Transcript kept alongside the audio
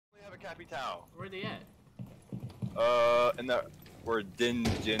Capital. Where are they at? In that where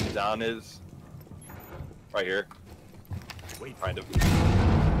Lxndxn is. Right here. Wait, kind of.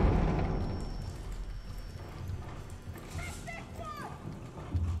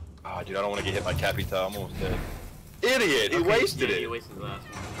 Ah, dude, I don't want to get hit by Capital. I'm almost dead. Idiot! He wasted it. He wasted the last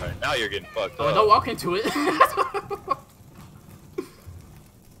one. Alright, now you're getting fucked Oh, up. don't walk into it.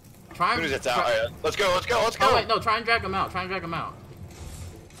 Try As soon as and it's out, alright, let's go, let's go, let's go! Oh wait, no, try and drag him out. Try and drag him out.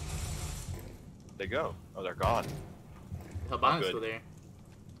 They go. Oh, they're gone. Habana's still there.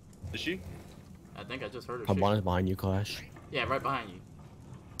 Is she? I think I just heard her. Habana's behind you, Clash. Yeah, right behind you.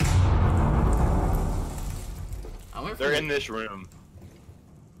 I went for They're in this room.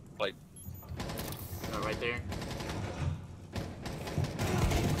 Like. Oh, right there.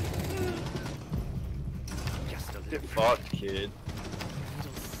 Get fucked, kid.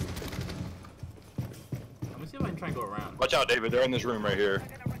 Let me see if I can try and go around. Watch out, David. They're in this room right here.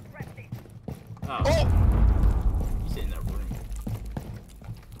 Oh. You sit in that room.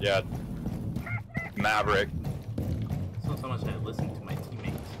 Yeah. Maverick. So much I listen to my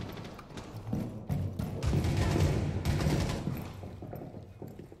teammates.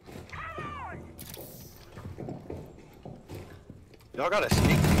 Y'all gotta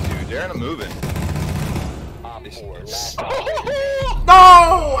sneak these dudes. They're not moving.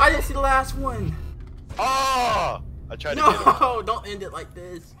 No! I didn't see the last one. Oh! I tried to get him. No! Don't end it like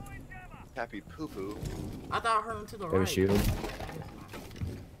this. Happy poo poo. I thought I heard him to the They right. shoot him.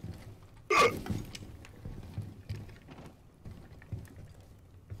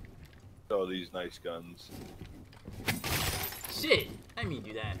 Oh, these nice guns. Shit! I didn't mean to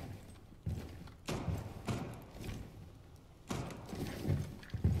do that.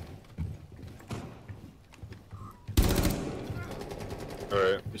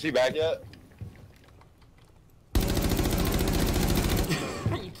 Alright. Is he back yet?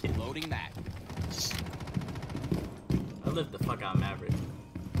 Are you kidding? Loading that. I lived the fuck out of Maverick.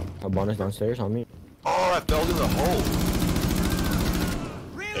 Habana's downstairs on me. Oh, I fell in the hole.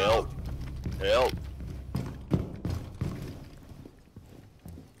 Help. Help.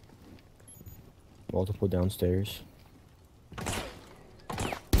 Multiple downstairs.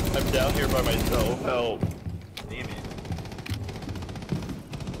 I'm down here by myself. Help. Damn it.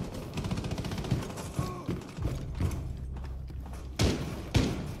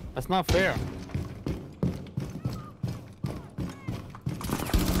 that's not fair.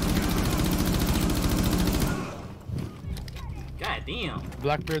 God damn.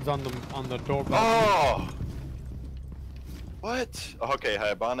 Blackbeard's on the door. Oh! What? Okay,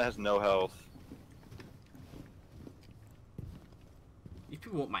 Habana has no health. These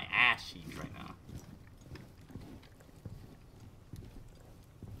people want my ass cheeks right now.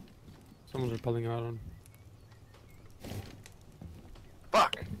 Someone's repelling out on.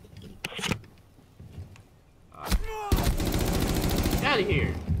 Fuck! Get out of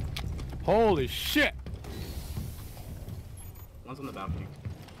here. Holy shit! One's on the balcony.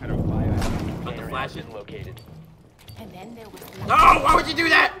 I don't buy it. About to flash it. Located. And then there was No! Why would you do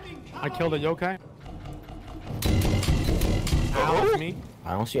that? I killed a yokai. Ow, it's me.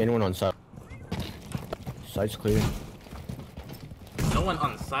 I don't see anyone on site. Site's clear. No one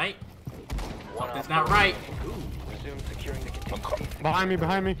on site? Something's not right. Ooh. Resume securing the container. Behind me,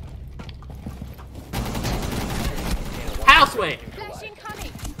 behind me. Houseway! flashing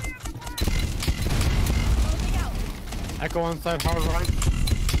coming. Echo on side, hard right.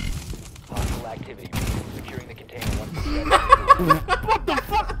 Hostile activity. Securing the container once What the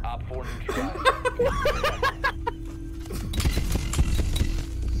fuck? Op 4 neutralized.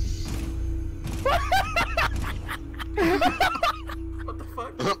 What the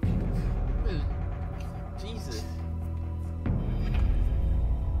fuck? Jesus.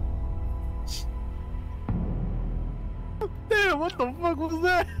 Damn, what the fuck was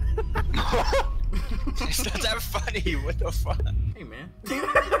that? It's not that funny. What the fuck? Hey man.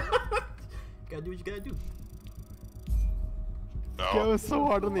 Gotta do what you gotta do. Yo, it was so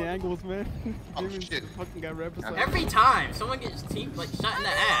hard on the angles, man. Oh, Demons shit. fucking got represented. Every time someone gets team like shot in the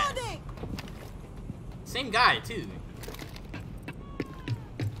ass. Same guy too.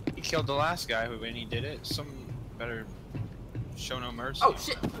 He killed the last guy when he did it. Some better show no mercy. Oh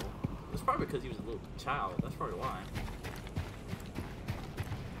shit. It's probably because he was a little child. That's probably why.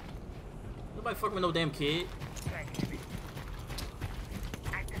 Nobody fucking with no damn kid.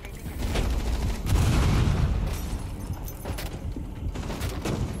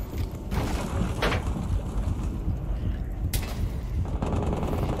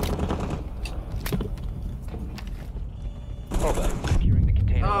 Securing the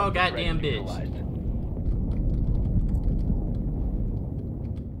container Oh, once goddamn bitch. neutralized.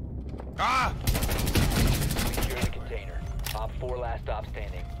 Ah! Secure the container. Op 4 last stop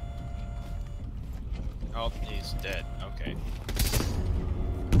standing. Oh, he's dead. Okay.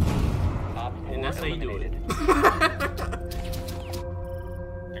 Op 4 And that's how you do it. eliminated.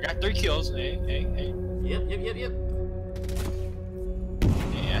 I got 3 kills. Hey. Yep.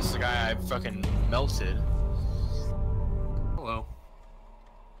 Hey, that's the guy I fucking melted. Hello.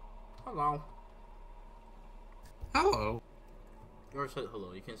 Hello. Hello. You already said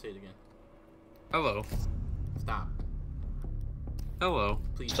hello. You can't say it again. Hello. Stop. Hello.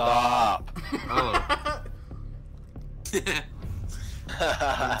 Please Stop. Hello.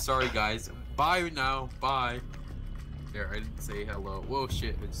 I'm sorry, guys. Bye now. Bye. There, I didn't say hello. Whoa,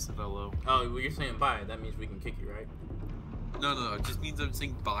 shit. I just said hello. Oh, well, you're saying bye. That means we can kick you, right? No. It just means I'm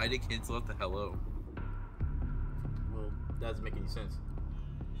saying bye to cancel out the hello. Well, that doesn't make any sense.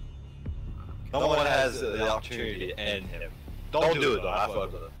 No one has the opportunity to end him. Don't do it though. I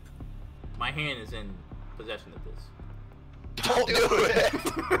fucked with it. My hand is in possession of this. Don't do it.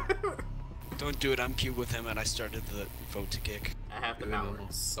 Don't do it. I'm queued with him, and I started the vote to kick. I have the Good, power. I'll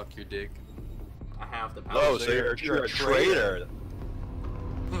suck your dick. I have the power. No, so you're a traitor.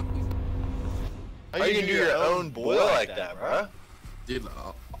 How you can do your own boy like that, bro? Dude,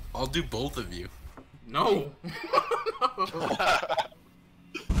 I'll do both of you. No.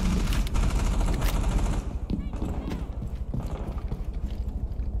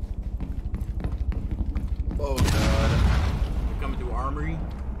 Oh god. We're coming through armory.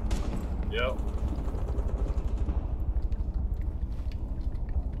 Yep.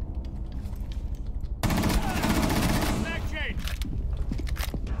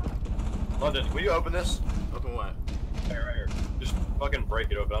 London, will you open this? Open what? Hey, right here. Just fucking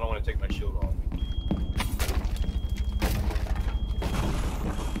break it open. I don't want to take my shield off.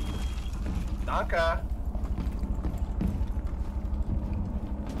 Danka.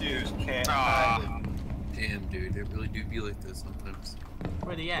 Dudes can't hide it. Damn, dude, it really do be like this sometimes.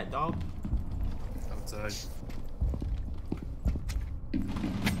 Where they at, dog? Outside.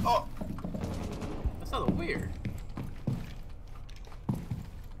 Oh! That's hella weird.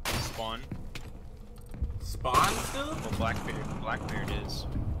 Spawn. Spawn still? Well, Blackbeard is.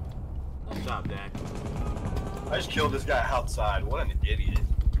 Nice job, Dak. I just killed this guy outside. What an idiot.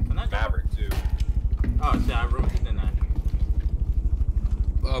 Can I jump? Maverick, too. Oh shit, I ruined it, didn't I?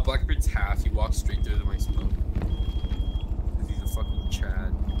 Blackbeard's half. He walks straight through my smoke. He's a fucking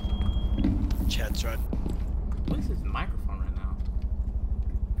Chad. Chad's right. What is this microphone right now?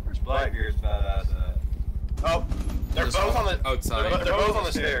 Where's Blackbeard's badass at? Oh! They're This both one? on the... Outside. They're both on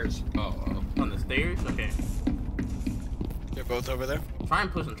the stairs. Oh. On the stairs? Okay. They're both over there. Try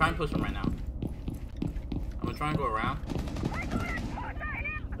and push him right now. I'm gonna try and go around.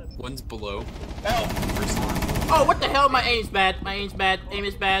 One's below. Help! Oh, what the hell? My aim's bad. Aim is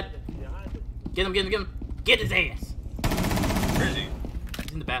bad. Get him. Get his ass. Where is he?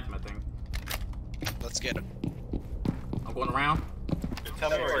 He's in the bathroom, I think. Let's get him. I'm going around. Dude, tell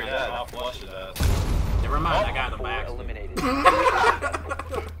me where he's at and I'll flush his ass. Never mind, I got Op him 4 back. eliminated.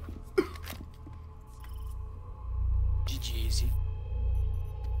 GG easy.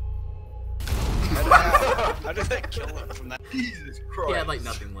 How did that kill him from that? Jesus Christ. He had like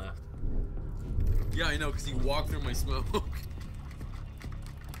nothing left. Yeah, I know, because he walked through my smoke.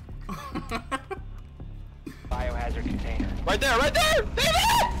 Biohazard container. Right there! David!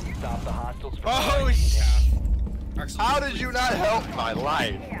 Stop the hostiles from Oh, entering the yeah. container. How did you not help my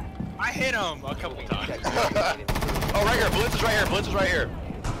life? I hit him a couple times. Oh, right here. Blitz is right here.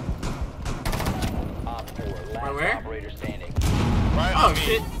 Op 4, last where? operator standing. Right Oh on me.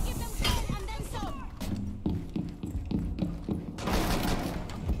 shit.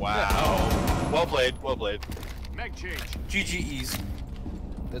 Wow. Well played. GGEs.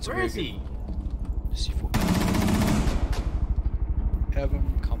 That's Where is he? C4. Have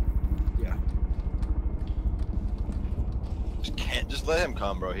him come. Yeah. Just let him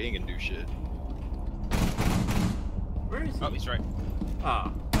come, bro. He ain't gonna do shit. Where is he? Oh, he's right.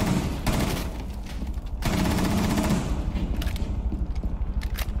 Oh.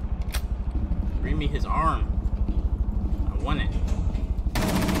 Bring me his arm. I want it.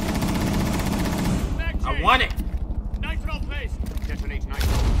 I want it. Nitro, please. Detonate nitro.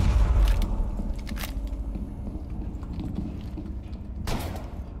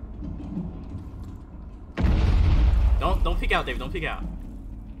 Don't peek out, David. Don't peek out.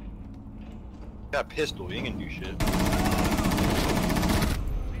 Got a pistol. He ain't gonna do shit.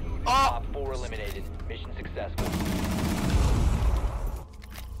 Op 4 eliminated. Mission successful.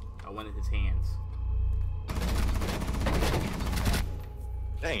 I wanted his hands.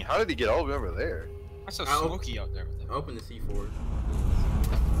 Dang, how did he get all the way over there? Why so Ow. smoky out there with him? Open the C4.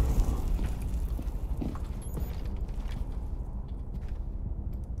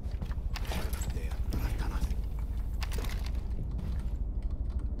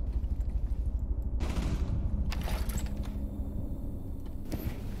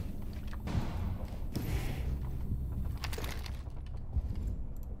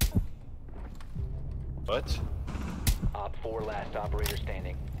 What? Op 4 last operator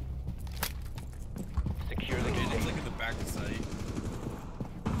standing. Secure the It's container. like in the back of the site.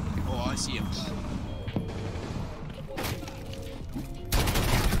 Oh, I see him.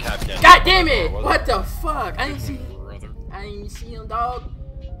 Cap can't. God damn it! What the fuck? I didn't see. Brother. I didn't even see him, dog.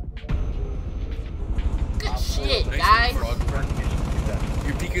 Good shit, Nice guys. one, frog.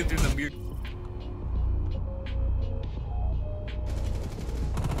 You're peeking through the mirror.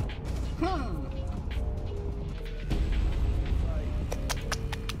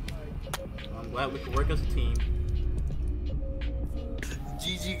 I'm glad we can work as a team.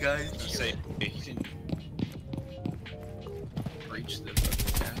 GG, guys. I was gonna say, he can breach the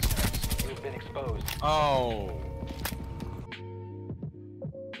fucking gas. You've been exposed. Oh.